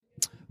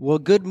Well,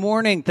 good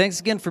morning. Thanks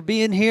again for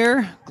being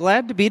here.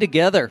 Glad to be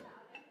together.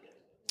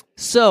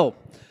 So,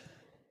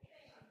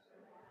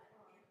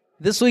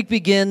 this week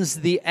begins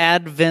the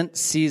Advent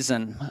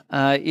season.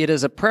 It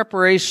is a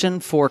preparation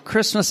for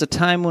Christmas, a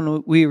time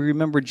when we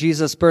remember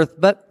Jesus' birth.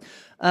 But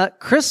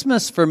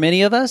Christmas, for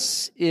many of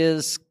us,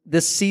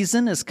 this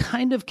season is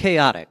kind of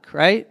chaotic,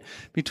 right?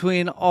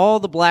 Between all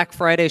the Black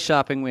Friday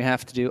shopping we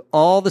have to do,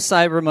 all the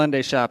Cyber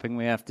Monday shopping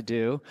we have to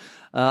do,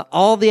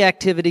 all the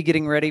activity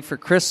getting ready for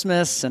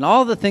Christmas, and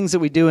all the things that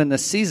we do in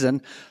this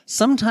season,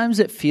 sometimes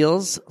it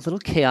feels a little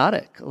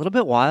chaotic, a little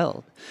bit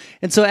wild.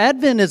 And so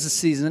Advent is a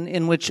season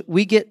in which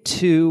we get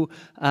to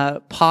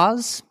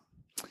pause.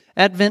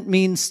 Advent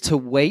means to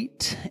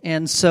wait,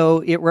 and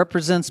so it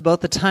represents both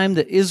the time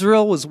that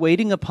Israel was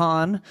waiting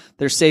upon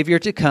their Savior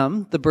to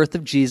come, the birth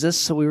of Jesus,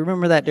 so we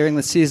remember that during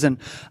the season,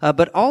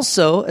 but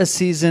also a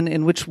season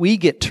in which we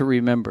get to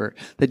remember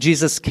that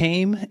Jesus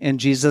came and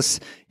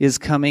Jesus is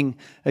coming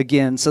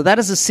again. So that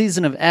is a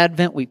season of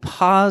Advent. We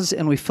pause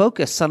and we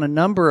focus on a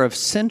number of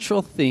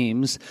central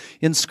themes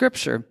in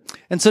Scripture.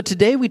 And so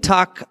today we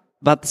talk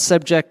about the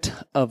subject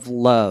of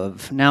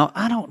love. Now,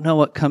 I don't know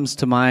what comes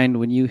to mind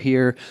when you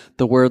hear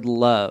the word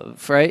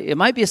love, right? It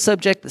might be a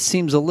subject that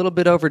seems a little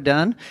bit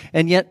overdone,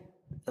 and yet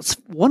it's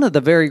one of the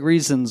very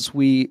reasons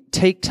we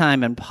take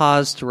time and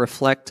pause to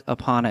reflect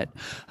upon it.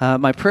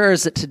 My prayer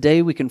is that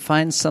today we can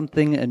find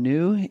something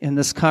anew in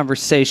this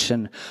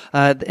conversation,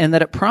 and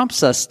that it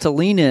prompts us to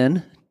lean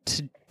in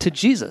to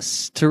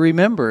Jesus, to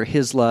remember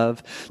his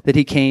love, that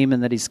he came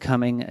and that he's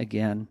coming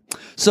again.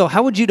 So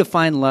how would you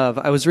define love?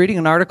 I was reading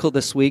an article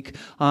this week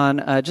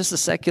on just a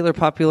secular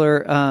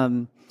popular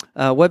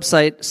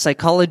website,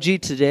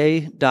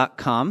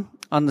 psychologytoday.com,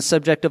 on the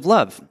subject of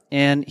love.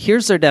 And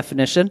here's their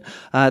definition.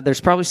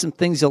 There's probably some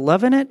things you'll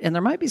love in it, and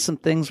there might be some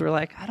things where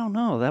like, I don't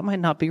know, that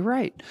might not be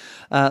right.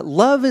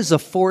 Love is a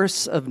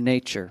force of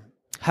nature.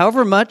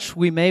 However much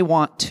we may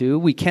want to,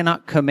 we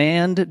cannot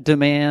command,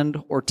 demand,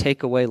 or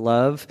take away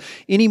love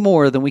any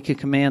more than we can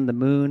command the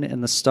moon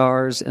and the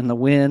stars and the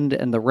wind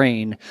and the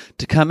rain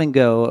to come and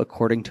go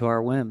according to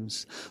our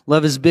whims.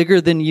 Love is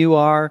bigger than you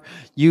are.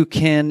 You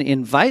can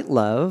invite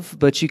love,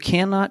 but you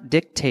cannot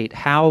dictate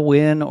how,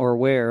 when, or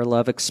where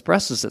love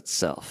expresses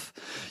itself.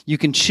 You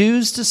can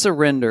choose to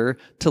surrender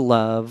to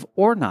love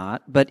or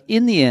not, but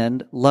in the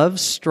end, love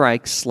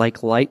strikes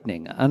like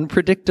lightning,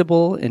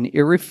 unpredictable and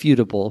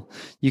irrefutable.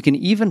 You can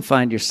even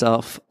find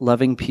yourself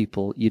loving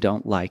people you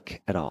don't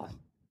like at all.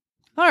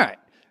 All right.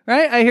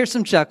 Right? I hear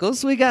some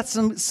chuckles. We got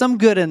some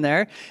good in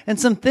there, and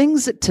some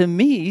things that to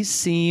me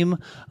seem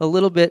a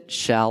little bit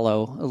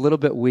shallow, a little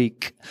bit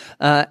weak.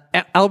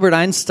 Albert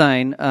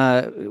Einstein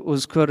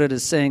was quoted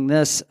as saying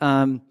this,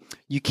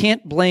 you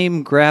can't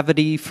blame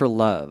gravity for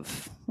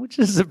love, which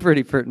is a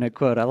pretty pertinent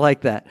quote. I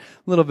like that.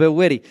 A little bit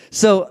witty.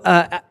 So,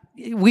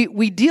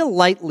 we deal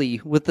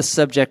lightly with the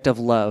subject of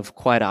love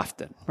quite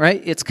often,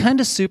 right? It's kind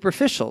of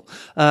superficial.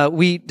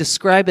 We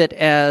describe it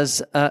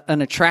as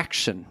an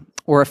attraction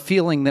or a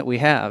feeling that we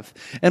have.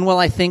 And while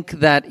I think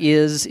that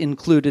is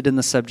included in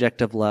the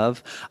subject of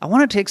love, I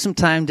want to take some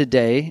time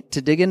today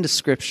to dig into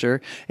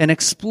Scripture and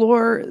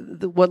explore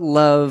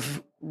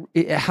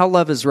how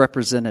love is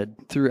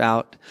represented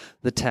throughout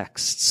the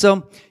text.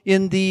 So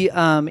in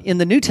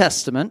the New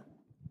Testament,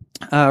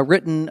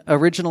 written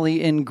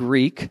originally in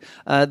Greek,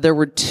 there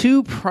were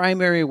two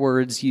primary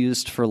words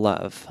used for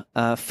love.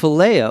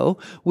 Phileo,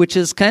 which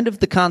is kind of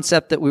the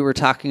concept that we were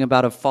talking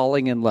about of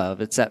falling in love.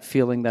 It's that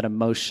feeling, that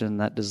emotion,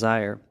 that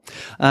desire.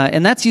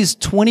 And that's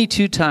used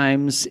 22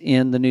 times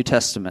in the New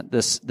Testament,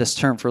 this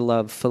term for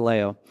love,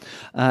 phileo.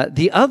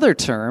 The other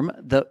term,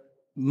 the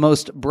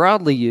most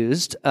broadly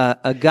used,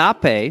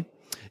 agape,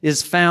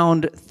 is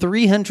found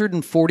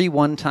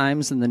 341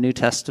 times in the New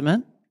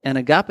Testament. And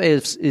agape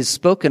is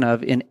spoken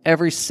of in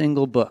every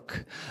single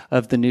book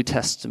of the New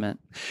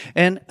Testament.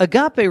 And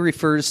agape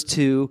refers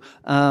to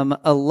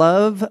a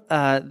love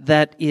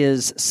that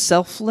is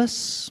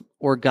selfless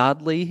or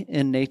godly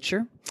in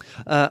nature,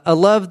 a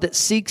love that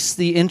seeks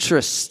the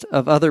interest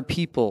of other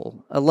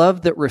people, a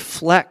love that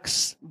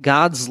reflects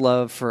God's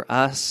love for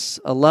us,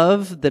 a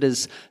love that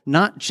is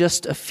not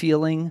just a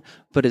feeling,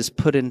 but is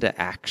put into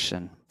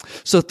action.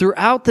 So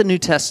throughout the New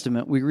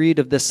Testament, we read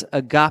of this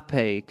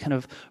agape, kind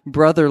of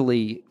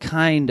brotherly,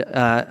 kind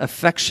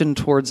affection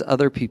towards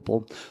other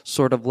people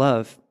sort of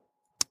love.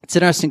 It's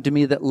interesting to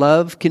me that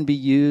love can be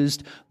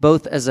used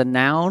both as a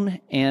noun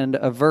and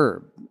a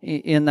verb.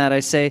 In that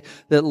I say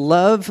that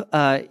love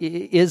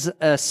is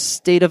a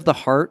state of the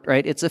heart,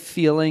 right? It's a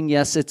feeling.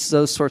 Yes, it's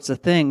those sorts of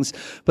things.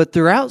 But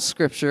throughout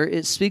Scripture,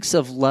 it speaks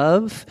of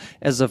love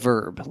as a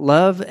verb,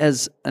 love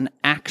as an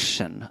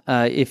action.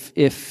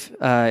 If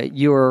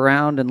you were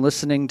around and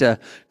listening to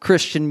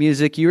Christian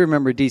music, you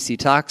remember DC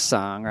Talk's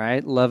song,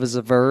 right? Love is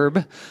a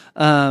verb.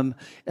 And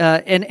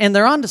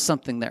they're onto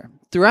something there.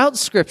 Throughout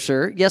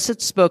Scripture, yes,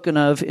 it's spoken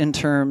of in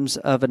terms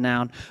of a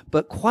noun,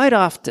 but quite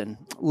often,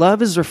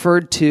 love is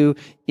referred to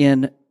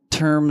in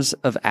terms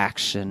of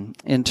action,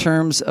 in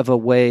terms of a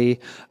way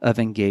of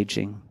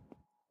engaging.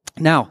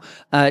 Now,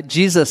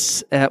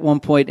 Jesus, at one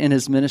point in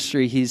his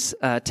ministry, he's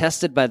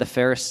tested by the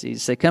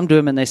Pharisees. They come to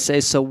him and they say,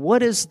 "So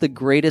what is the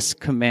greatest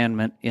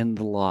commandment in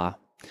the law?"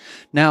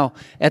 Now,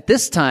 at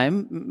this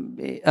time,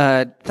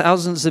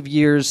 thousands of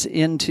years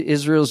into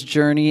Israel's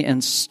journey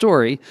and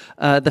story,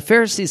 the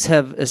Pharisees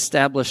have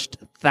established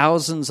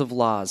thousands of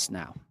laws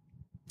now.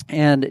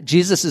 And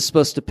Jesus is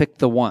supposed to pick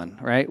the one,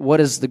 right? What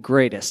is the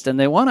greatest? And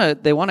they want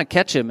to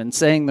catch him in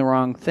saying the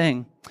wrong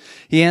thing.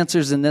 He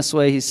answers in this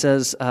way. He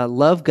says,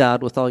 love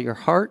God with all your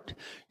heart,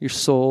 your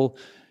soul,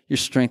 your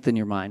strength, and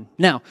your mind.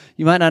 Now,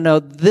 you might not know,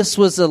 this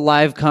was a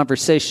live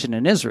conversation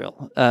in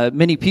Israel.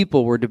 Many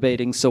people were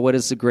debating, so what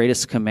is the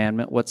greatest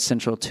commandment? What's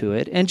central to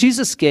it? And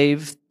Jesus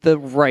gave the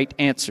right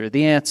answer,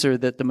 the answer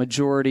that the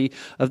majority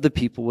of the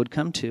people would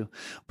come to.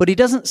 But he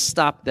doesn't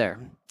stop there.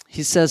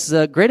 He says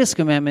the greatest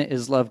commandment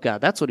is love God.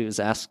 That's what he was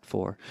asked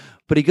for.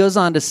 But he goes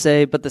on to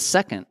say, but the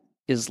second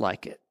is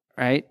like it,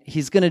 right?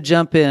 He's going to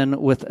jump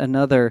in with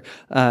another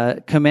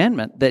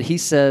commandment that he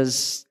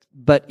says,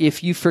 but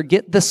if you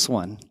forget this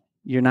one,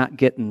 you're not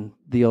getting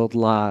the old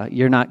law.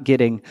 You're not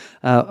getting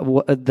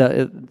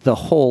the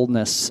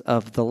wholeness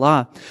of the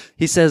law.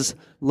 He says,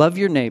 love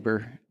your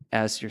neighbor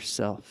as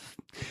yourself.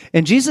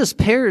 And Jesus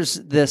pairs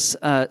this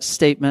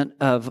statement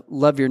of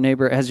love your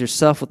neighbor as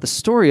yourself with the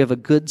story of a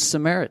good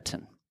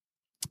Samaritan.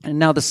 And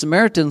now the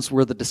Samaritans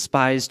were the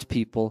despised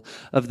people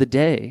of the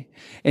day.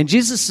 And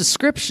Jesus'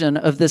 description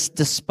of this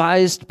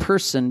despised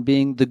person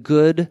being the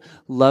good,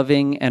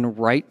 loving, and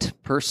right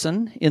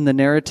person in the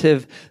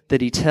narrative that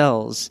he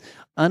tells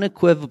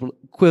unequivocally,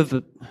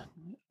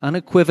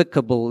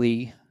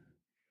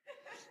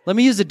 let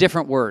me use a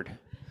different word,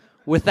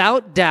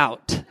 without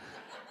doubt.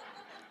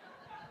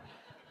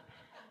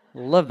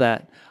 Love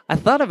that. I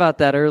thought about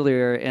that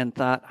earlier and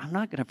thought, I'm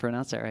not going to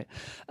pronounce that right.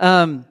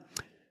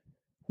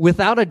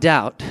 Without a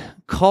doubt,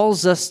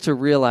 calls us to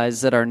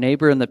realize that our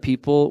neighbor and the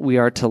people we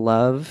are to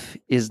love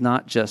is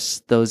not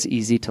just those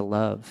easy to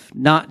love,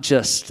 not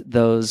just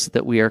those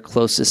that we are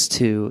closest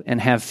to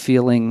and have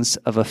feelings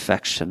of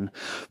affection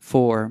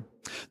for.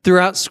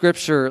 Throughout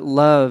Scripture,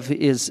 love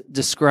is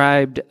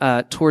described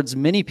towards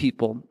many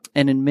people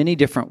and in many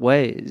different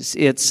ways.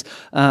 It's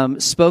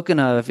spoken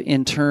of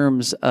in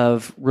terms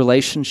of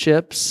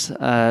relationships,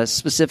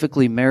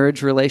 specifically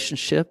marriage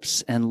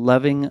relationships and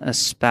loving a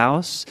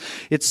spouse.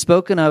 It's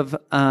spoken of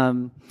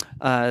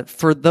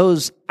for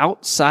those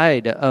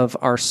outside of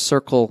our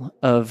circle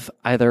of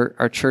either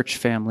our church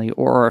family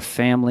or our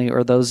family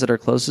or those that are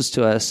closest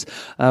to us.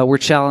 We're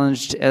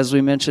challenged, as we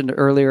mentioned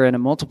earlier,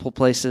 in multiple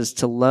places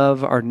to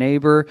love our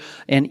neighbor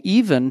and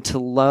even to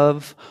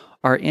love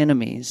our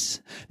enemies.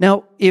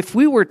 Now, if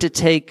we were to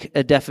take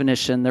a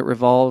definition that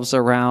revolves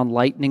around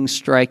lightning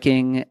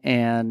striking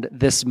and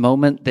this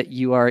moment that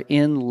you are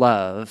in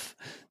love,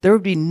 there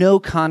would be no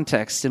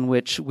context in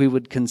which we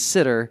would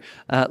consider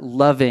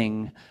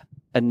loving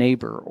a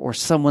neighbor or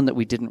someone that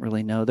we didn't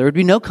really know. There would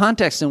be no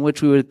context in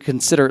which we would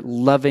consider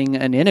loving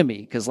an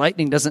enemy, because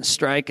lightning doesn't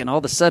strike and all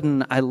of a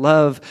sudden I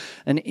love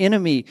an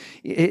enemy.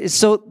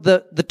 So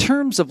the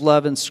terms of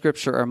love in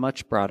Scripture are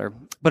much broader.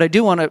 But I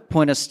do want to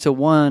point us to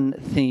one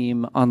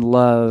theme on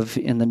love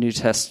in the New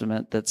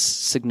Testament that's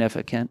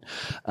significant.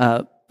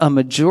 A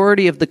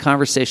majority of the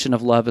conversation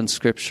of love in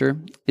Scripture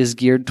is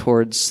geared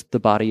towards the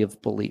body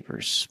of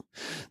believers.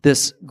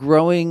 This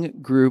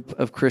growing group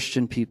of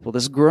Christian people,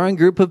 this growing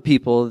group of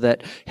people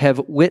that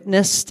have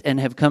witnessed and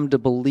have come to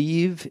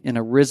believe in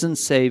a risen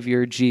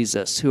Savior,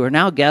 Jesus, who are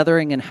now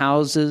gathering in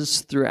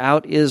houses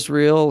throughout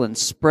Israel and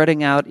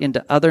spreading out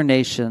into other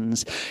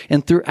nations.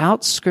 And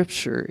throughout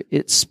Scripture,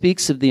 it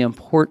speaks of the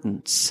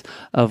importance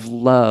of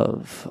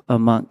love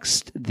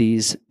amongst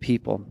these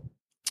people.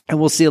 And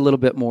we'll see a little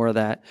bit more of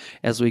that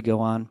as we go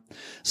on.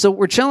 So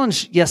we're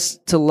challenged, yes,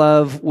 to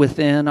love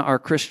within our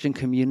Christian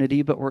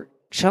community, but we're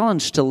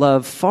challenged to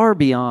love far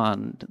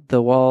beyond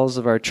the walls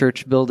of our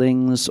church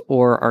buildings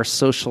or our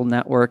social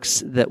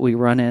networks that we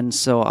run in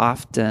so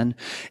often.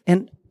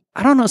 And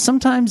I don't know,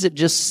 sometimes it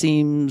just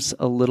seems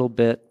a little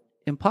bit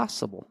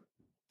impossible.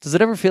 Does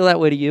it ever feel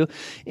that way to you?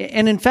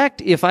 And in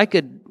fact, if I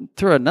could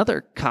throw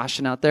another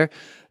caution out there,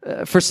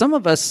 for some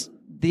of us,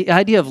 the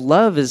idea of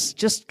love is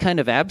just kind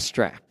of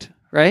abstract.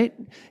 Right?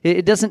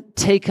 It doesn't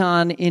take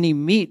on any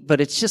meat, but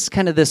it's just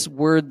kind of this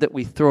word that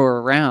we throw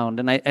around.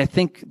 And I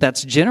think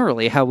that's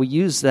generally how we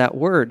use that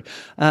word.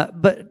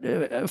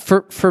 But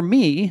for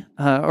me,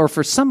 or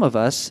for some of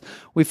us,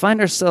 we find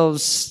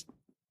ourselves,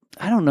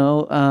 I don't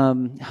know,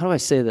 how do I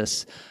say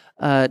this?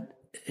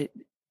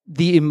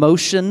 The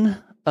emotion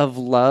of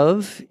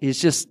love is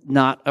just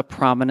not a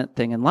prominent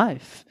thing in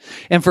life.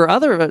 And for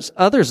others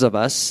of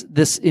us,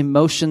 this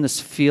emotion, this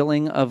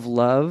feeling of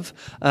love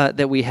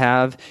that we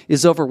have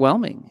is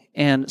overwhelming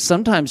and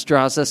sometimes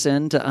draws us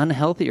into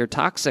unhealthy or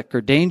toxic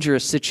or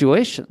dangerous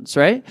situations,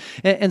 right?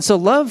 And so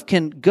love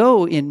can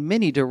go in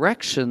many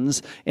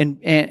directions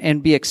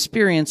and be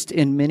experienced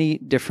in many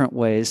different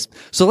ways.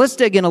 So let's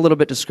dig in a little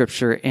bit to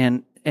Scripture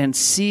and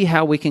see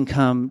how we can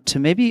come to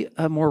maybe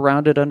a more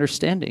rounded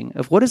understanding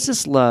of what is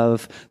this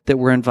love that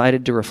we're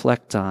invited to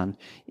reflect on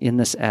in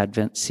this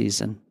Advent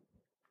season.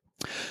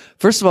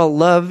 First of all,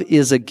 love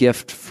is a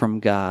gift from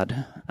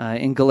God.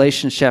 In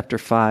Galatians chapter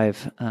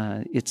 5,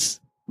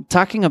 it's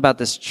talking about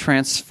this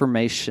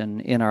transformation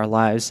in our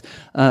lives.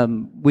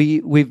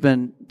 We've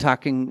been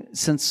talking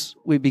since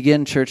we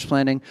began church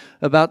planting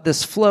about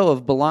this flow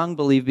of belong,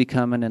 believe,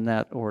 become, and in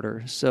that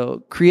order.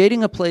 So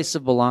creating a place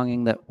of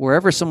belonging that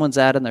wherever someone's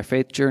at in their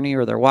faith journey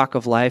or their walk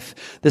of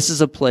life, this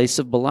is a place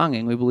of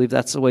belonging. We believe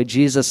that's the way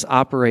Jesus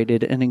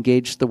operated and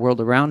engaged the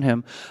world around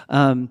him.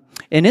 And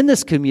in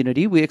this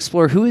community, we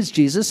explore who is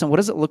Jesus and what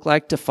does it look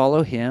like to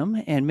follow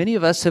him. And many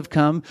of us have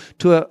come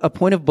to a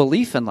point of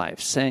belief in life,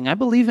 saying, I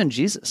believe in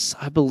Jesus.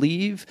 I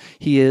believe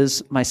he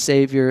is my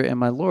Savior and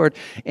my Lord.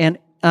 And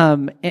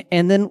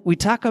then we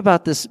talk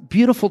about this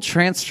beautiful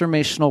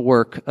transformational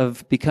work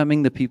of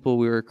becoming the people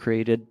we were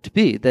created to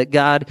be, that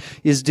God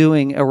is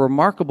doing a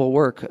remarkable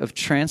work of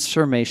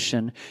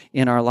transformation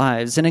in our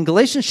lives. And in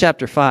Galatians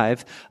chapter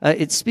 5,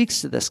 it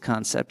speaks to this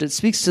concept. It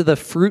speaks to the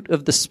fruit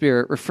of the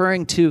Spirit,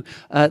 referring to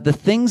the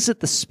things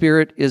that the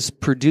Spirit is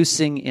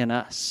producing in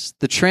us,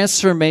 the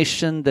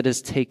transformation that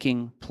is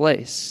taking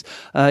place.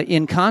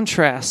 In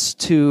contrast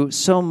to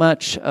so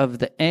much of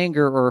the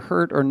anger or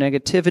hurt or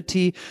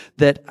negativity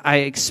that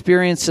I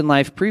experienced in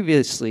life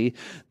previously,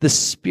 the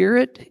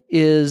Spirit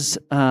is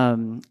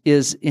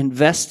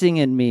investing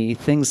in me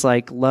things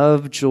like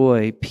love,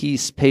 joy,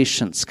 peace,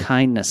 patience,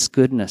 kindness,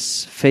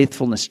 goodness,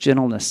 faithfulness,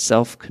 gentleness,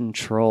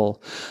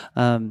 self-control.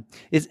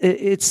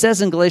 It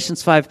says in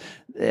Galatians 5,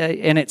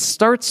 and it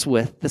starts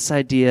with this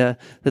idea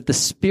that the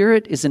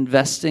Spirit is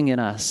investing in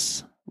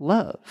us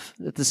love,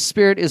 that the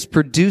Spirit is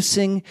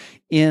producing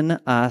in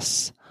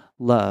us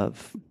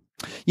love.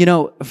 You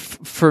know,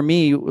 for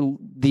me,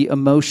 the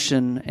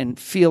emotion and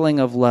feeling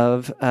of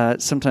love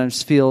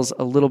sometimes feels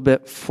a little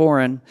bit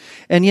foreign.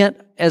 And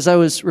yet, as I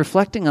was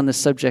reflecting on this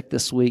subject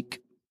this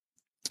week,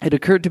 it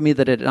occurred to me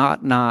that it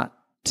ought not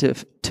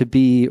to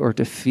be or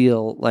to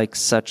feel like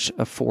such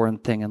a foreign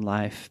thing in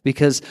life,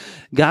 because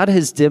God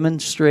has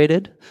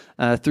demonstrated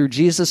through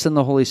Jesus and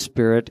the Holy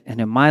Spirit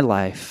and in my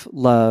life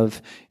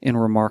love in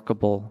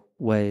remarkable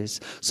ways.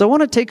 So I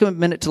want to take a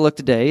minute to look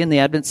today in the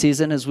Advent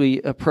season as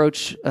we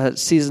approach a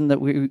season that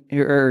we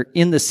are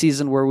in the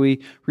season where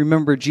we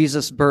remember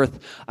Jesus' birth.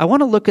 I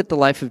want to look at the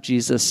life of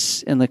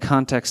Jesus in the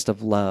context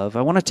of love.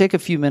 I want to take a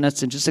few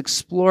minutes and just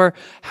explore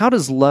how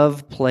does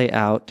love play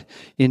out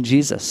in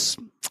Jesus.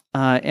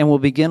 And we'll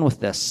begin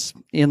with this.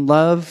 In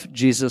love,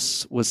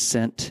 Jesus was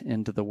sent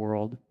into the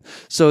world.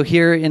 So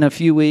here in a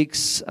few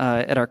weeks,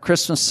 at our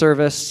Christmas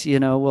service,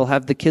 we'll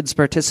have the kids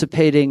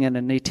participating in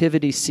a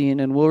nativity scene,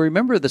 and we'll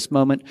remember this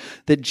moment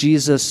that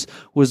Jesus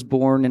was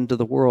born into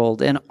the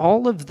world. And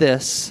all of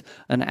this,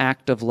 an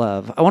act of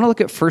love. I want to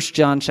look at 1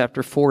 John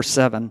chapter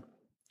 4:7.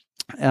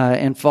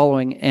 And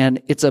following,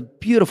 and it's a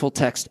beautiful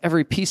text.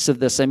 Every piece of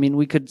this,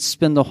 we could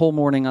spend the whole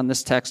morning on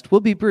this text.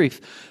 We'll be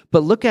brief,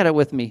 but look at it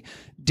with me.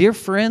 Dear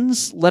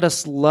friends, let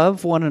us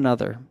love one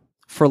another,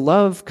 for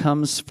love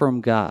comes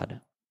from God.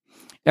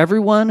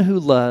 Everyone who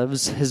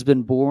loves has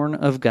been born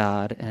of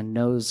God and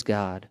knows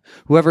God.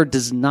 Whoever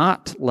does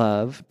not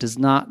love does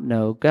not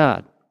know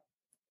God,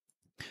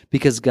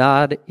 because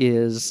God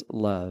is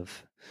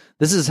love.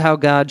 This is how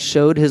God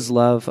showed his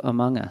love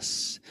among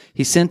us.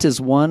 He sent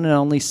his one and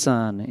only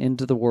Son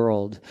into the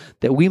world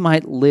that we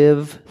might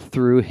live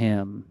through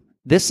him.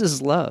 This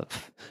is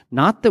love.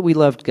 Not that we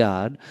loved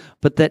God,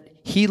 but that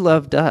he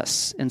loved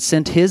us and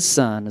sent his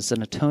Son as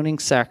an atoning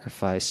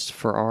sacrifice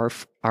for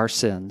our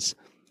sins.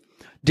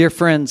 Dear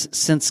friends,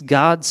 since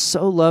God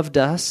so loved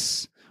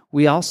us,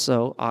 we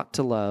also ought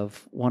to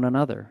love one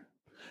another.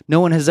 No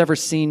one has ever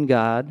seen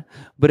God,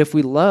 but if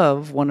we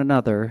love one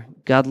another,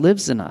 God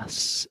lives in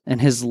us,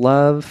 and his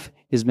love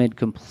is made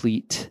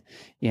complete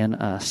in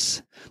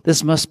us.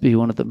 This must be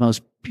one of the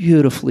most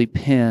beautifully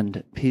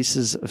penned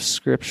pieces of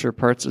Scripture,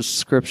 parts of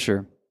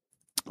Scripture.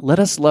 Let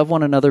us love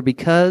one another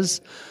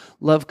because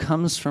love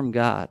comes from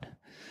God.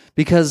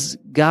 Because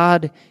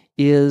God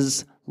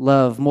is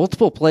love.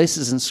 Multiple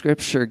places in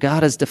Scripture,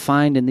 God is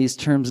defined in these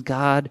terms.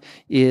 God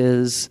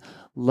is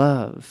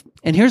love.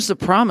 And here's the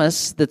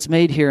promise that's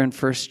made here in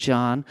 1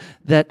 John,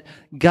 that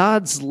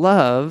God's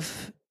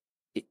love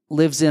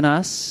lives in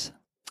us,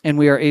 and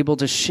we are able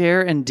to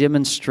share and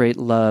demonstrate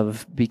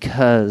love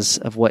because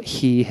of what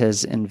he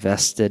has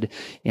invested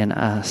in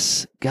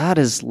us. God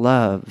is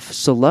love.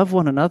 So love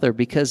one another,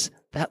 because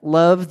that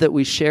love that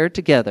we share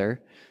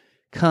together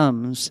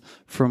comes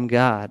from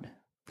God.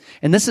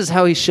 And this is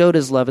how he showed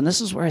his love. And this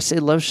is where I say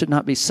love should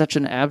not be such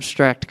an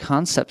abstract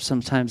concept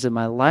sometimes in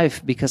my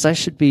life, because I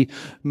should be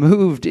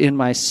moved in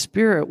my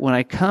spirit when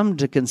I come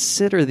to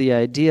consider the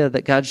idea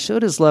that God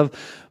showed his love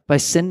by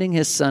sending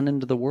his Son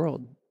into the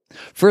world.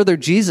 Further,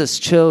 Jesus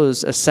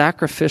chose a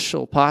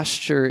sacrificial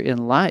posture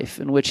in life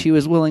in which he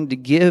was willing to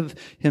give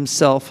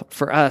himself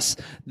for us.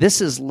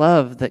 This is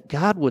love, that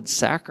God would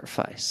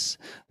sacrifice,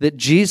 that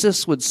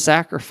Jesus would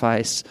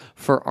sacrifice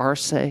for our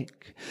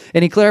sake.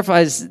 And he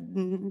clarifies,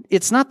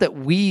 it's not that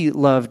we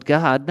loved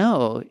God.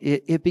 No,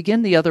 it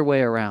began the other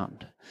way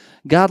around.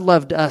 God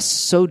loved us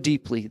so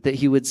deeply that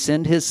he would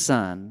send his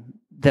Son,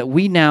 that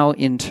we now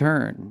in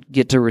turn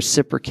get to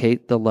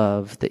reciprocate the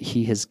love that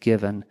he has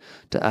given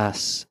to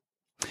us.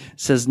 It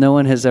says, no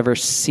one has ever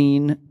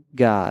seen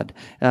God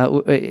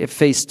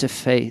face to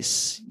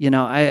face.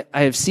 I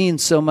have seen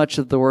so much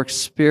of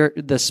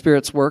the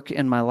Spirit's work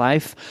in my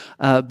life,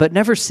 but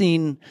never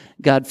seen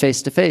God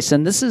face to face.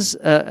 And this is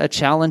a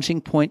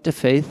challenging point to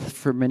faith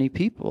for many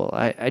people.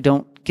 I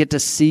don't get to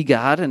see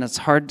God, and it's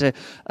hard to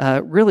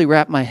really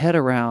wrap my head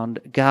around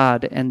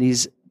God and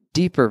these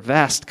deeper,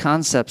 vast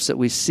concepts that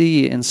we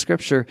see in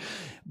Scripture.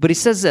 But he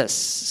says this,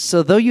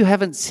 so though you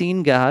haven't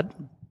seen God,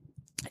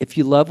 if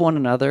we love one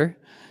another,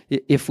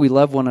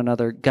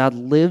 God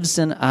lives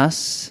in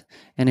us,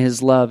 and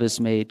his love is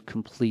made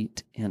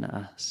complete in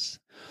us.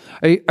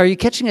 Are you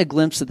catching a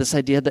glimpse of this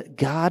idea that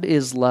God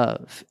is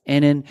love?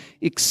 And in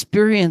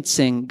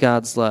experiencing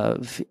God's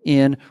love,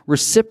 in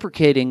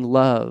reciprocating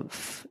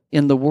love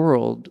in the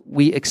world,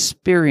 we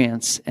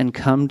experience and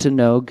come to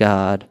know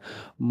God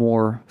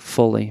more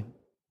fully.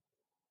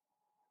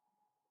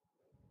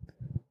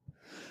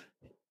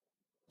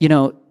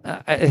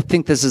 I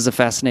think this is a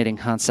fascinating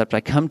concept.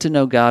 I come to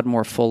know God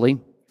more fully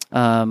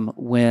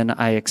when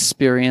I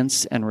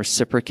experience and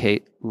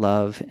reciprocate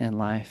love in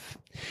life.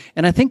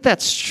 And I think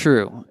that's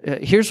true.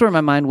 Here's where my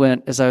mind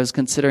went as I was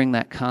considering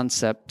that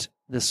concept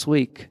this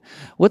week.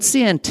 What's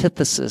the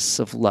antithesis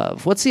of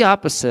love? What's the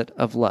opposite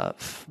of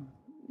love?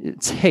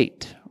 It's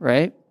hate,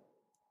 right?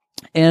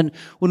 And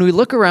when we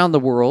look around the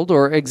world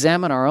or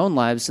examine our own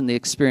lives and the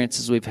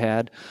experiences we've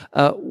had,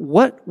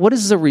 what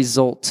is the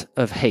result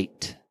of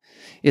hate?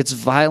 It's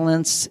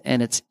violence,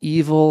 and it's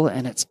evil,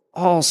 and it's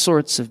all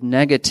sorts of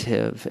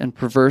negative and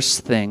perverse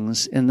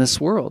things in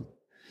this world.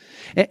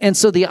 And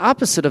so the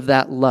opposite of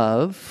that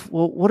love,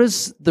 well, what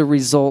is the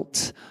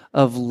result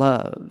of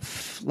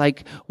love?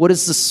 Like, what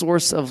is the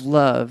source of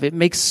love? It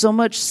makes so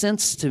much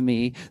sense to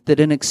me that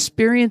in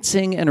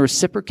experiencing and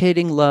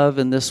reciprocating love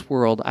in this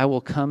world, I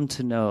will come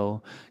to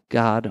know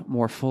God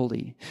more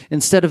fully.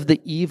 Instead of the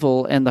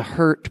evil and the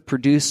hurt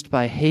produced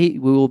by hate,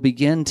 we will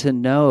begin to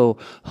know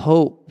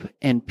hope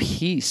and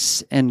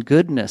peace and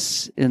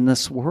goodness in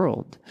this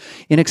world.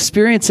 In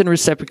experience and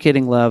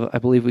reciprocating love, I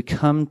believe we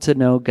come to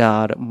know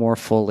God more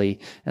fully,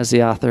 as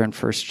the author in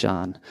 1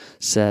 John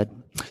said.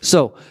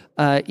 So,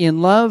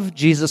 in love,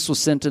 Jesus was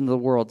sent into the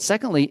world.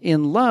 Secondly,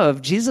 in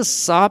love, Jesus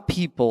saw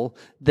people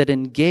and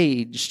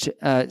engaged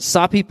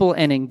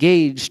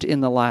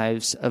in the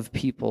lives of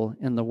people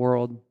in the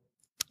world.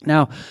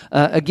 Now,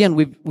 again,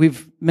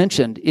 we've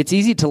mentioned it's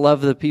easy to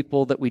love the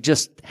people that we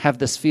just have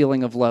this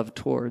feeling of love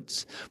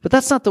towards. But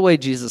that's not the way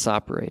Jesus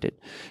operated.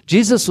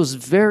 Jesus was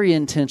very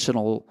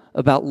intentional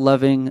about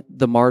loving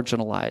the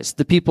marginalized,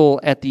 the people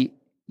at the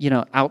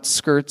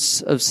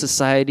outskirts of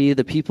society,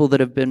 the people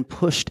that have been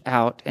pushed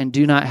out and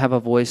do not have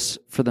a voice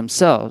for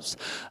themselves.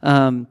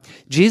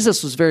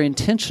 Jesus was very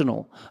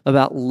intentional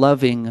about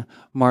loving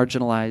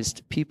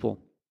marginalized people.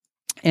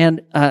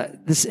 And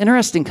this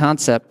interesting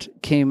concept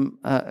came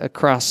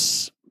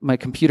across my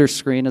computer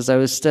screen as I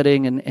was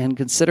studying and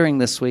considering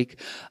this week.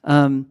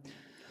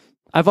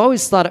 I've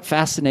always thought it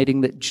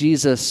fascinating that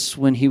Jesus,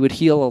 when he would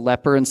heal a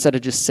leper, instead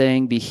of just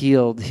saying, be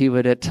healed, he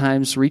would at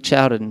times reach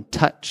out and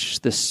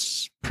touch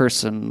this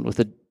person with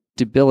a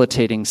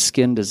debilitating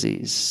skin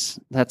disease.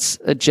 That's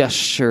a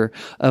gesture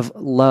of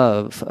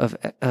love,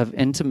 of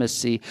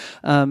intimacy.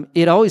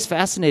 It always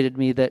fascinated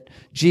me that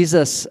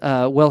Jesus,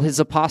 his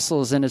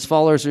apostles and his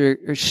followers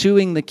are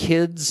shooing the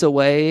kids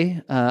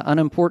away,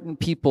 unimportant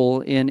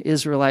people in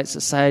Israelite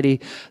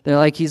society. They're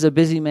like, he's a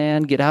busy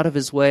man, get out of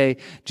his way.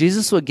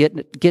 Jesus would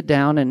get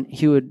down and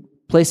he would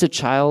place a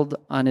child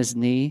on his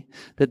knee,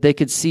 that they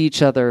could see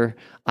each other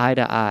eye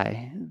to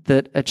eye,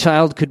 that a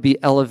child could be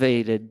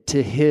elevated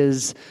to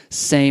his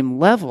same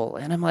level.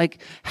 And I'm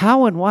like,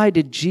 how and why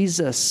did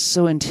Jesus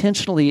so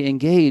intentionally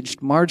engage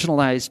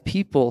marginalized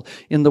people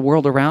in the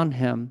world around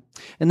him?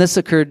 And this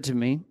occurred to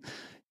me.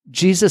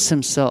 Jesus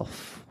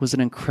himself was an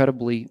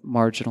incredibly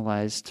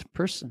marginalized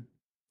person.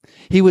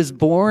 He was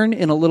born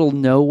in a little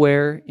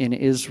nowhere in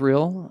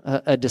Israel,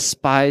 a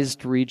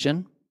despised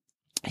region.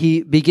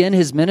 He began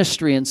his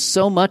ministry, and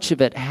so much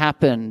of it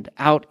happened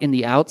out in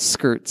the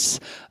outskirts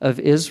of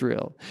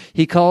Israel.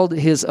 He called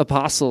his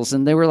apostles,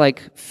 and they were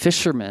like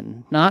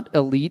fishermen, not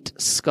elite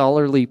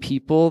scholarly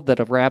people that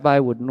a rabbi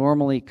would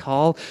normally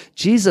call.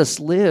 Jesus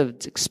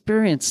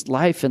experienced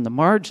life in the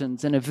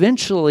margins, and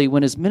eventually,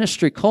 when his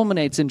ministry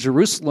culminates in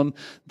Jerusalem,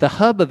 the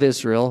hub of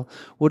Israel,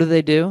 what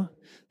do?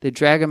 They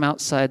drag him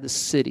outside the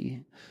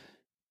city,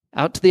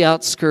 out to the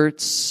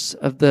outskirts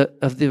of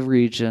the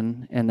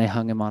region, and they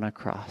hung him on a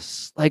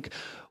cross. Like,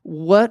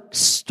 what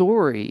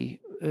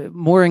story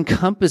more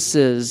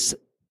encompasses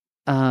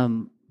a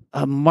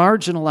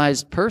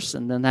marginalized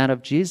person than that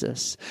of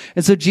Jesus?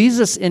 And so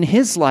Jesus, in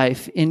his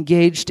life,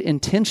 engaged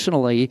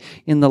intentionally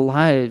in the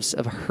lives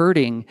of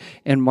hurting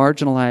and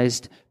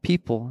marginalized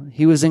people.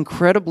 He was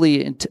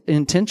incredibly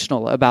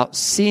intentional about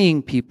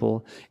seeing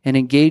people and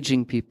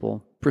engaging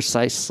people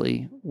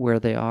precisely where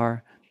they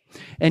are.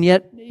 And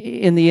yet,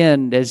 in the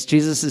end, as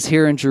Jesus is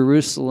here in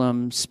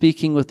Jerusalem,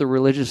 speaking with the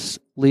religious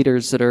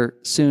leaders that are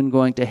soon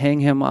going to hang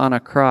him on a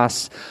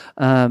cross,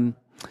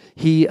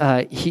 he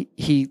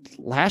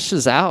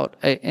lashes out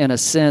in a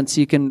sense.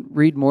 You can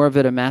read more of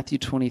it in Matthew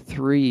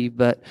 23,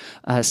 but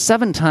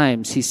 7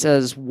 times he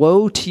says,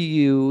 "Woe to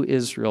you,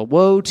 Israel!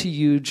 Woe to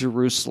you,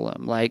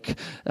 Jerusalem!" Like,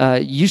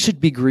 you should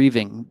be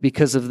grieving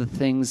because of the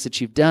things that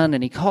you've done.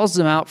 And he calls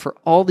them out for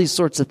all these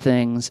sorts of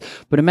things.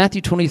 But in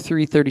Matthew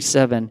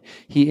 23:37,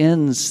 he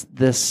ends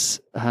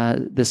this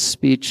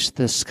speech,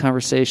 this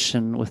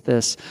conversation with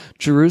this: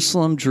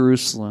 "Jerusalem,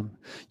 Jerusalem,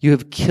 you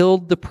have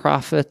killed the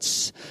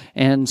prophets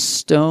and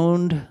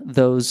stoned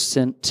those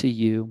sent to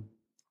you.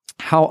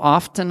 How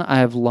often I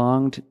have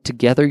longed to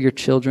gather your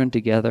children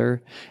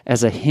together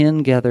as a hen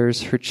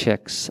gathers her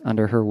chicks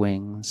under her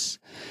wings,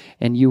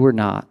 and you were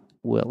not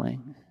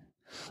willing."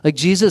 Like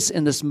Jesus,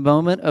 in this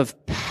moment of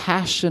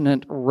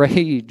passionate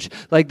rage,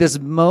 like this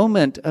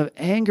moment of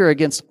anger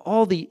against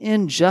all the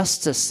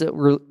injustice that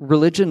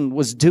religion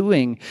was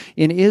doing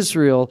in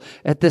Israel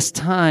at this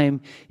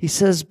time, he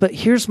says, "But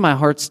here's my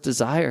heart's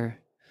desire,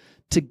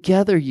 to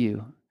gather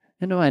you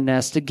into my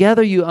nest, to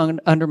gather you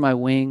under my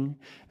wing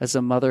as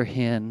a mother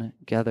hen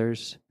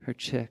gathers her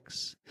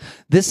chicks."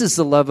 This is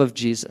the love of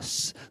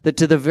Jesus, that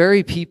to the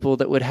very people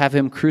that would have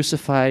him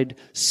crucified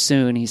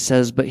soon, he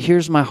says, "But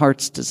here's my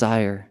heart's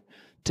desire,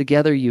 to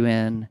gather you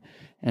in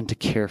and to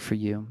care for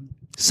you."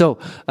 So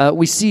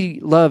we see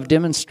love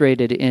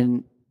demonstrated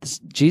in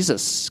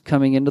Jesus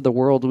coming into the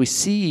world. We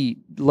see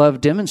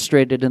love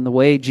demonstrated in the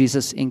way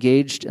Jesus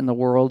engaged in the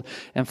world.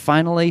 And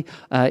finally,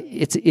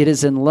 it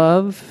is in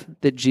love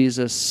that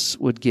Jesus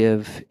would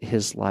give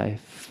his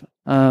life.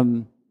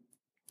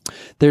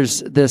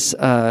 There's this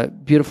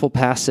beautiful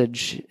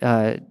passage,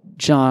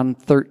 John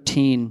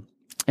 13,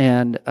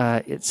 and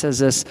it says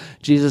this: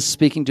 Jesus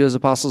speaking to his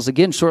apostles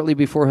again shortly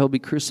before he'll be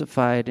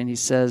crucified, and he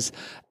says,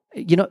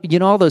 you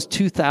know all those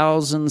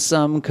 2,000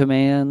 some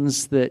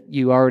commands that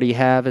you already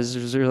have as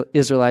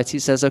Israelites? He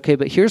says, okay,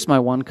 but here's my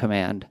one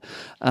command.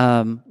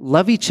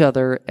 Love each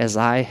other as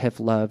I have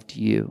loved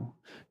you.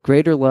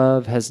 Greater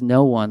love has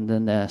no one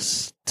than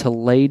this, to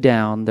lay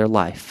down their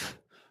life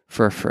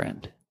for a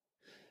friend.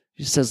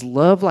 He says,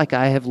 love like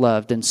I have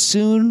loved, and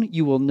soon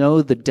you will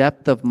know the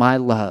depth of my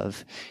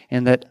love,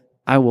 and that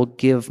I will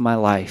give my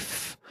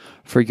life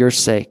for your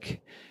sake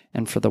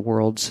and for the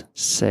world's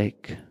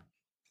sake.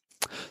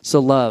 So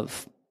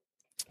love,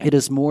 it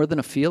is more than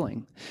a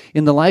feeling.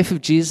 In the life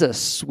of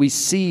Jesus, we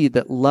see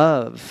that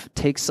love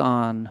takes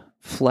on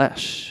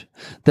flesh,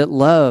 that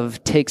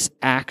love takes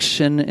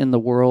action in the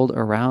world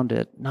around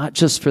it, not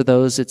just for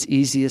those it's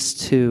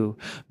easiest to,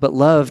 but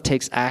love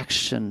takes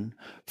action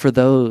for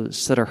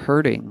those that are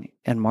hurting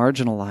and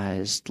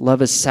marginalized.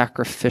 Love is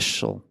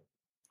sacrificial.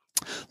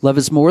 Love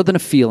is more than a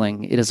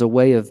feeling. It is a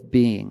way of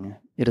being.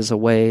 It is a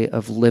way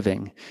of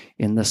living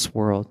in this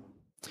world.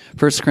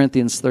 1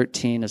 Corinthians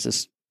 13 is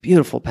this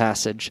beautiful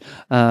passage,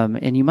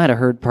 and you might have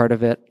heard part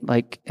of it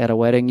like at a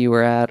wedding you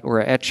were at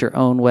or at your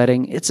own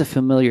wedding. It's a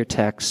familiar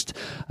text,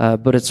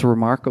 but it's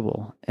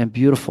remarkable and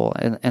beautiful,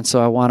 and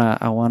so I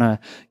wanna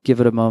give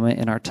it a moment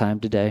in our time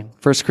today.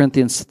 1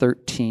 Corinthians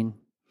 13.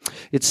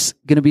 It's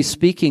going to be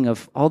speaking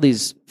of all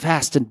these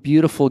vast and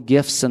beautiful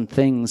gifts and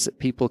things that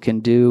people can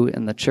do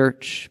in the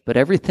church, but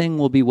everything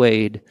will be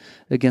weighed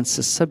against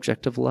the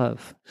subject of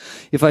love.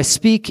 If I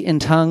speak in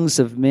tongues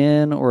of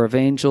men or of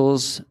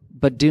angels,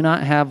 but do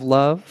not have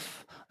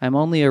love, I'm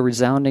only a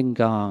resounding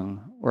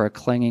gong or a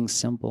clanging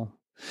cymbal.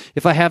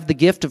 If I have the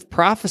gift of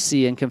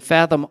prophecy and can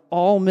fathom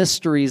all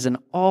mysteries and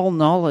all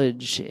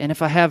knowledge, and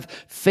if I have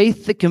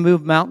faith that can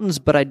move mountains,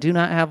 but I do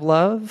not have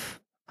love,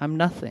 I'm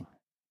nothing.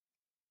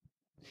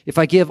 If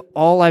I give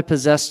all I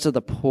possess to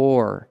the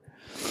poor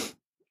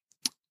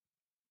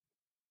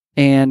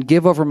and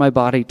give over my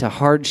body to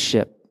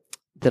hardship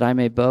that I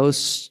may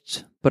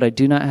boast, but I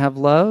do not have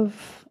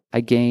love,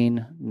 I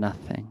gain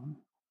nothing.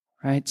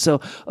 Right? So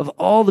of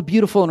all the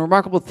beautiful and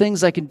remarkable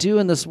things I can do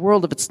in this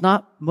world, if it's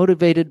not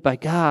motivated by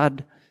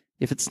God,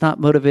 if it's not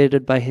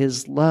motivated by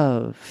his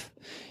love,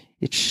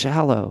 it's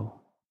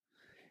shallow.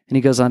 And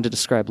he goes on to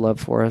describe love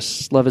for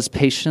us. Love is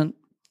patient.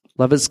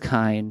 Love is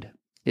kind.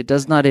 It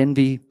does not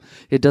envy.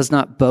 It does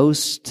not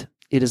boast.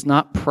 It is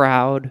not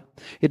proud.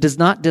 It does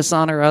not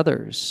dishonor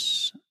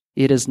others.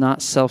 It is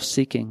not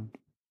self-seeking.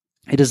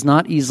 It is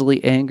not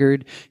easily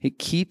angered. It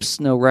keeps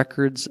no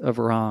records of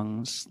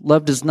wrongs.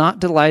 Love does not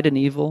delight in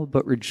evil,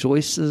 but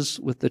rejoices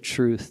with the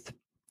truth.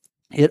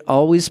 It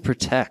always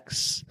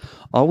protects,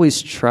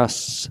 always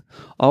trusts,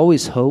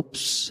 always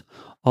hopes,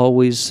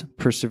 always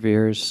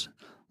perseveres.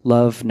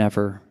 Love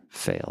never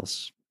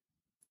fails.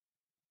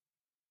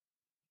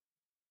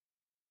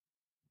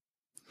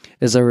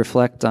 As I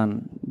reflect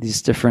on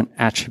these different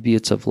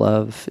attributes of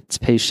love, it's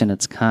patient,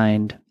 it's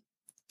kind,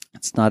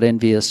 it's not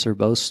envious or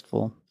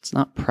boastful, it's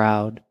not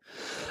proud.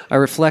 I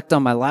reflect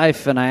on my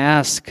life and I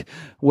ask,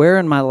 where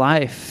in my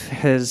life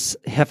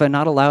have I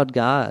not allowed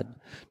God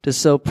to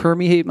so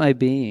permeate my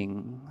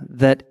being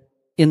that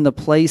in the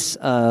place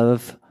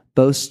of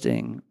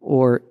boasting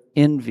or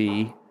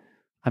envy,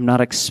 I'm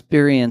not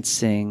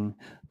experiencing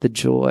the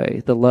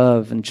joy, the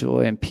love and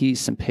joy and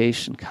peace and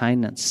patience and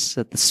kindness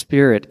that the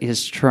Spirit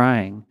is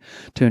trying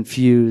to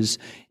infuse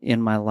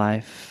in my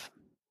life.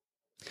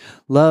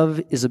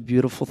 Love is a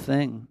beautiful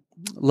thing.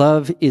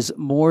 Love is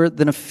more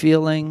than a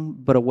feeling,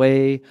 but a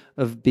way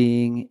of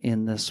being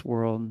in this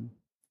world.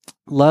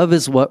 Love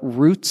is what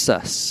roots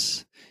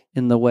us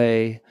in the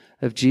way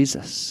of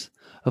Jesus.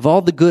 Of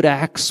all the good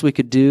acts we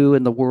could do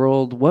in the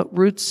world, what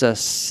roots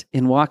us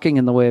in walking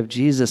in the way of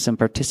Jesus and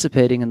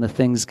participating in the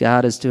things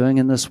God is doing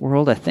in this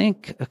world? I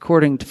think,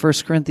 according to 1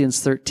 Corinthians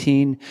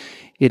 13,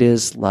 it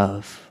is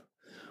love.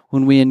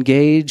 When we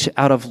engage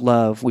out of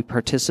love, we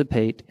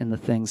participate in the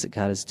things that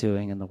God is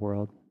doing in the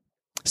world.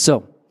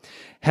 So,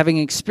 having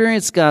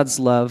experienced God's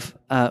love,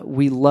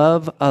 we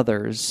love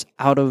others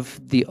out of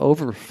the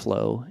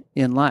overflow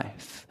in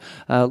life.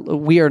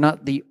 We are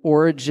not the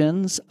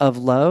origins of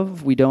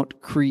love. We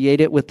don't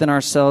create it within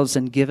ourselves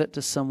and give it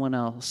to someone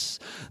else.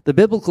 The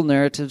biblical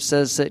narrative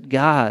says that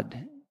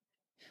God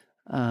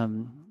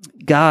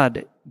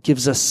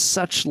gives us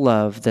such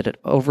love that it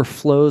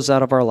overflows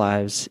out of our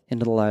lives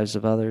into the lives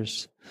of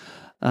others.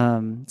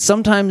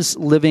 Sometimes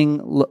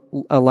living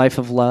a life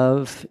of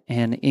love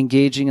and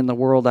engaging in the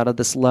world out of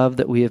this love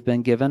that we have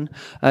been given,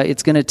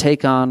 it's going to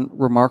take on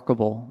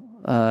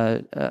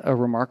a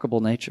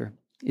remarkable nature.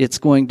 It's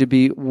going to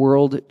be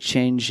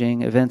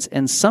world-changing events.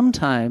 And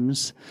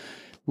sometimes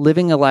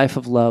living a life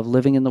of love,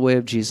 living in the way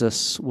of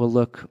Jesus, will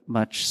look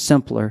much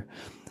simpler.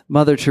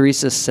 Mother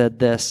Teresa said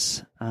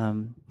this,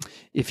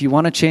 if you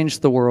want to change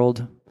the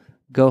world,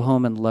 go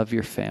home and love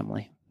your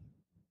family.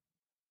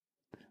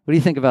 What do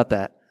you think about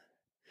that?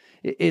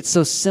 It's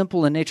so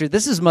simple in nature.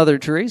 This is Mother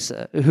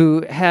Teresa,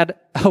 who had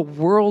a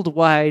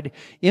worldwide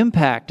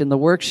impact in the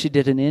work she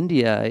did in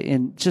India,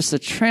 in just the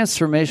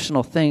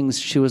transformational things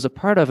she was a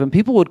part of. And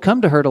people would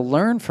come to her to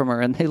learn from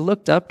her, and they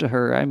looked up to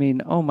her. I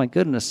mean, oh my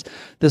goodness,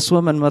 this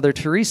woman, Mother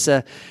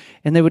Teresa.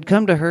 And they would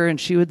come to her, and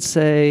she would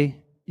say,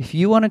 if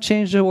you want to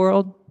change the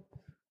world,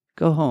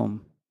 go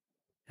home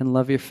and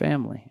love your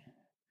family.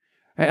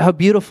 How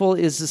beautiful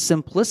is the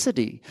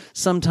simplicity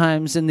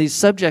sometimes in these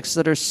subjects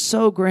that are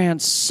so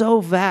grand, so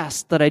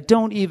vast that I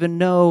don't even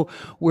know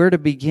where to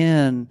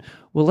begin.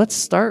 Well, let's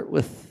start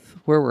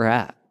with where we're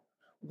at.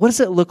 What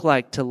does it look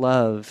like to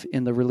love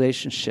in the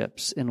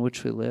relationships in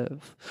which we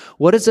live?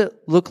 What does it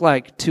look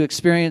like to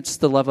experience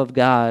the love of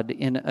God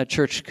in a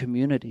church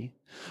community?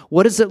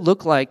 What does it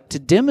look like to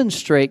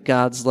demonstrate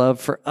God's love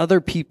for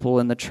other people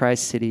in the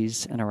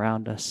Tri-Cities and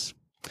around us?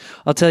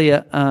 I'll tell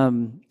you,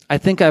 I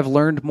think I've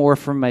learned more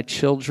from my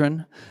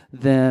children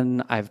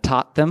than I've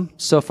taught them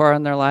so far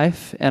in their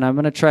life, and I'm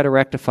going to try to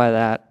rectify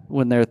that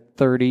when they're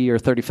 30 or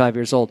 35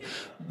 years old.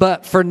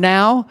 But for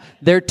now,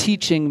 they're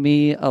teaching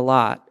me a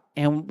lot.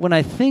 And when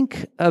I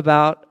think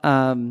about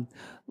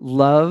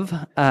love,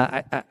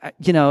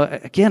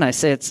 again, I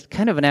say it's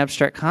kind of an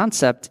abstract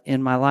concept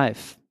in my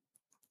life.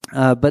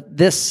 But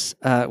this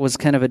was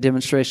kind of a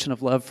demonstration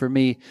of love for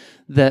me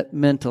that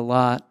meant a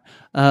lot.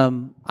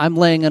 I'm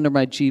laying under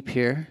my Jeep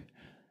here.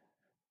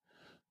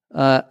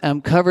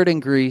 I'm covered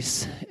in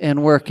grease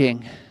and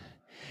working.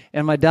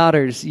 And my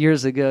daughters,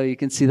 years ago, you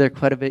can see they're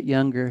quite a bit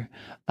younger,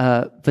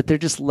 but they're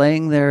just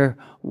laying there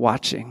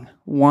watching,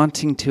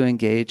 wanting to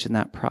engage in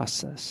that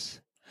process.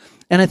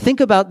 And I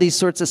think about these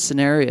sorts of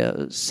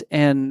scenarios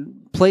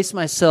and place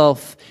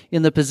myself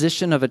in the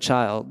position of a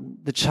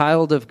child, the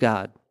child of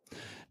God,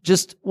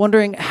 just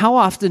wondering, how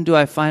often do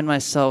I find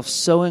myself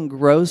so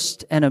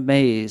engrossed and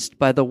amazed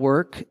by the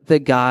work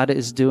that God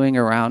is doing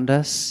around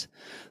us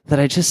that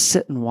I just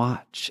sit and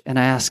watch and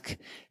I ask,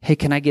 hey,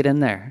 can I get in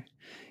there?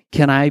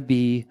 Can I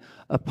be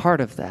a part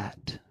of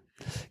that?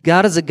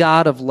 God is a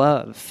God of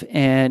love,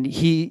 and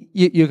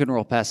you can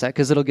roll past that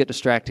because it'll get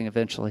distracting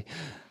eventually.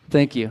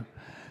 Thank you.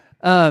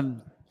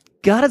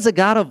 God is a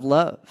God of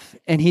love,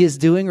 and He is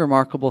doing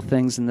remarkable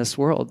things in this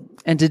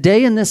world. And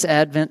today in this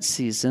Advent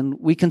season,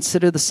 we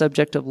consider the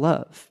subject of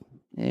love.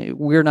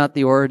 We're not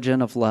the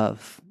origin of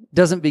love. It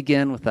doesn't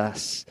begin with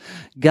us.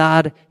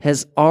 God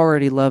has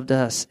already loved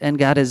us, and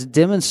God has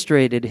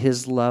demonstrated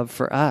His love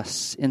for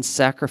us in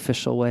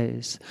sacrificial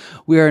ways.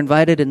 We are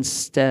invited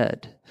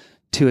instead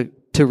to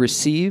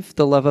receive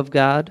the love of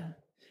God,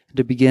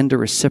 to begin to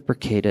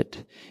reciprocate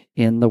it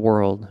in the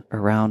world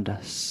around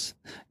us.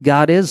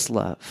 God is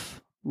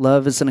love.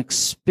 Love is an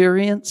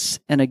experience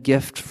and a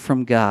gift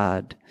from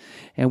God,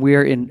 and we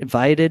are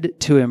invited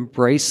to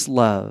embrace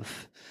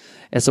love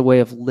as a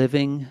way of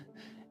living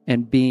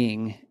and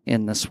being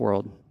in this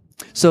world.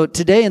 So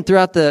today and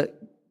throughout the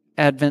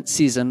Advent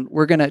season,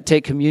 we're going to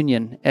take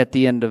communion at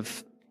the end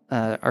of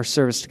our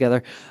service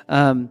together.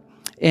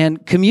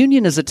 And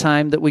communion is a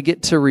time that we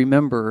get to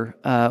remember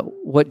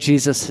what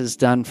Jesus has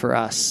done for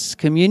us.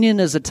 Communion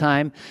is a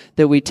time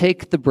that we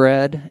take the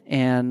bread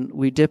and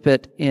we dip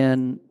it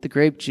in the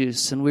grape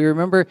juice, and we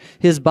remember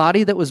His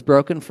body that was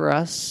broken for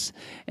us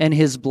and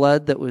His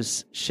blood that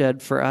was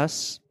shed for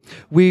us.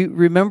 We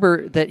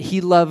remember that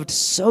He loved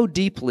so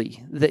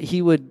deeply that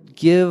He would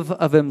give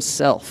of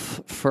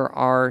Himself for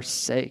our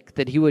sake,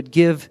 that He would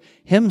give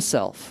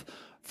Himself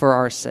for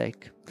our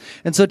sake.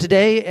 And so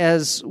today,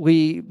 as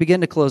we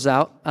begin to close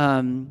out,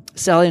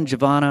 Sally and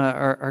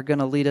Giovanna are going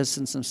to lead us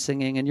in some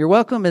singing. And you're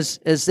welcome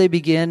as they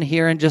begin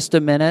here in just a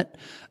minute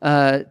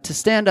to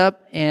stand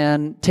up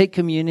and take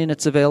communion.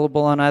 It's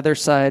available on either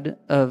side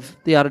of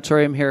the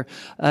auditorium here.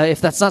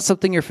 If that's not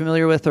something you're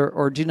familiar with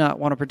or do not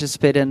want to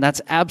participate in,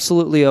 that's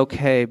absolutely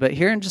okay. But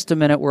here in just a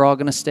minute, we're all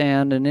going to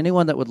stand, and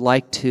anyone that would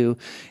like to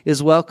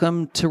is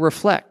welcome to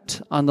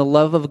reflect on the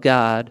love of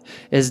God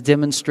as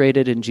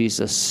demonstrated in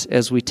Jesus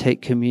as we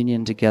take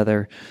communion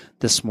together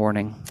this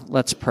morning.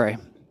 Let's pray.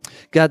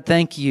 God,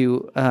 thank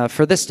you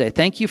for this day.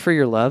 Thank you for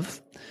your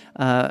love.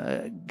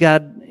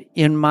 God,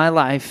 in my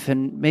life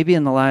and maybe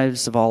in the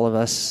lives of all of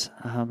us,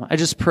 I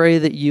just pray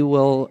that you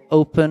will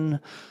open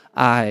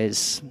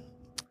eyes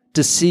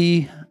to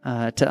see,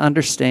 to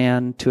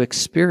understand, to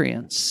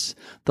experience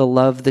the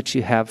love that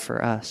you have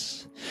for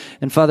us.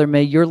 And Father,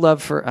 may your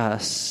love for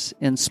us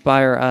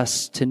inspire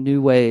us to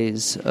new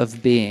ways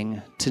of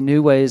being, to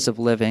new ways of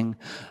living,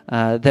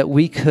 that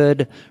we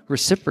could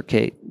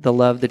reciprocate the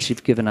love that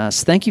you've given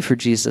us. Thank you for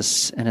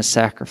Jesus and his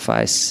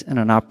sacrifice and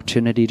an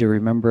opportunity to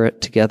remember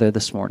it together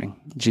this morning.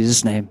 In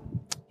Jesus' name,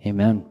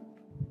 amen.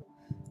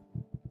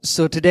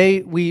 So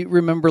today we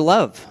remember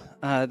love.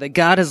 That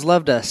God has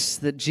loved us,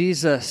 that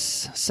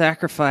Jesus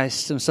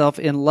sacrificed himself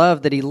in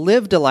love, that he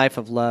lived a life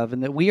of love,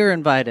 and that we are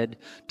invited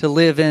to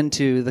live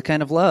into the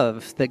kind of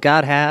love that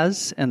God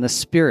has and the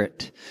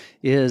Spirit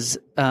is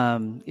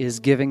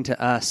giving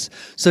to us.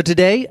 So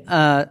today,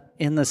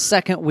 in the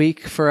second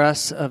week for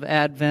us of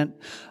Advent,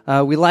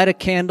 we light a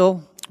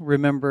candle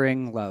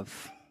remembering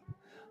love.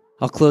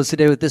 I'll close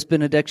today with this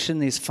benediction,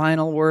 these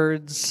final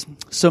words.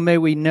 So may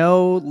we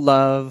know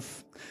love.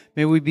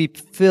 May we be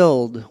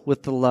filled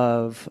with the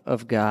love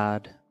of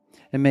God,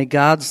 and may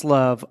God's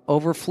love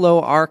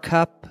overflow our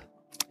cup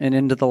and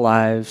into the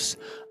lives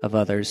of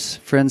others.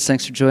 Friends,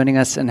 thanks for joining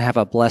us, and have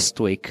a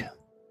blessed week.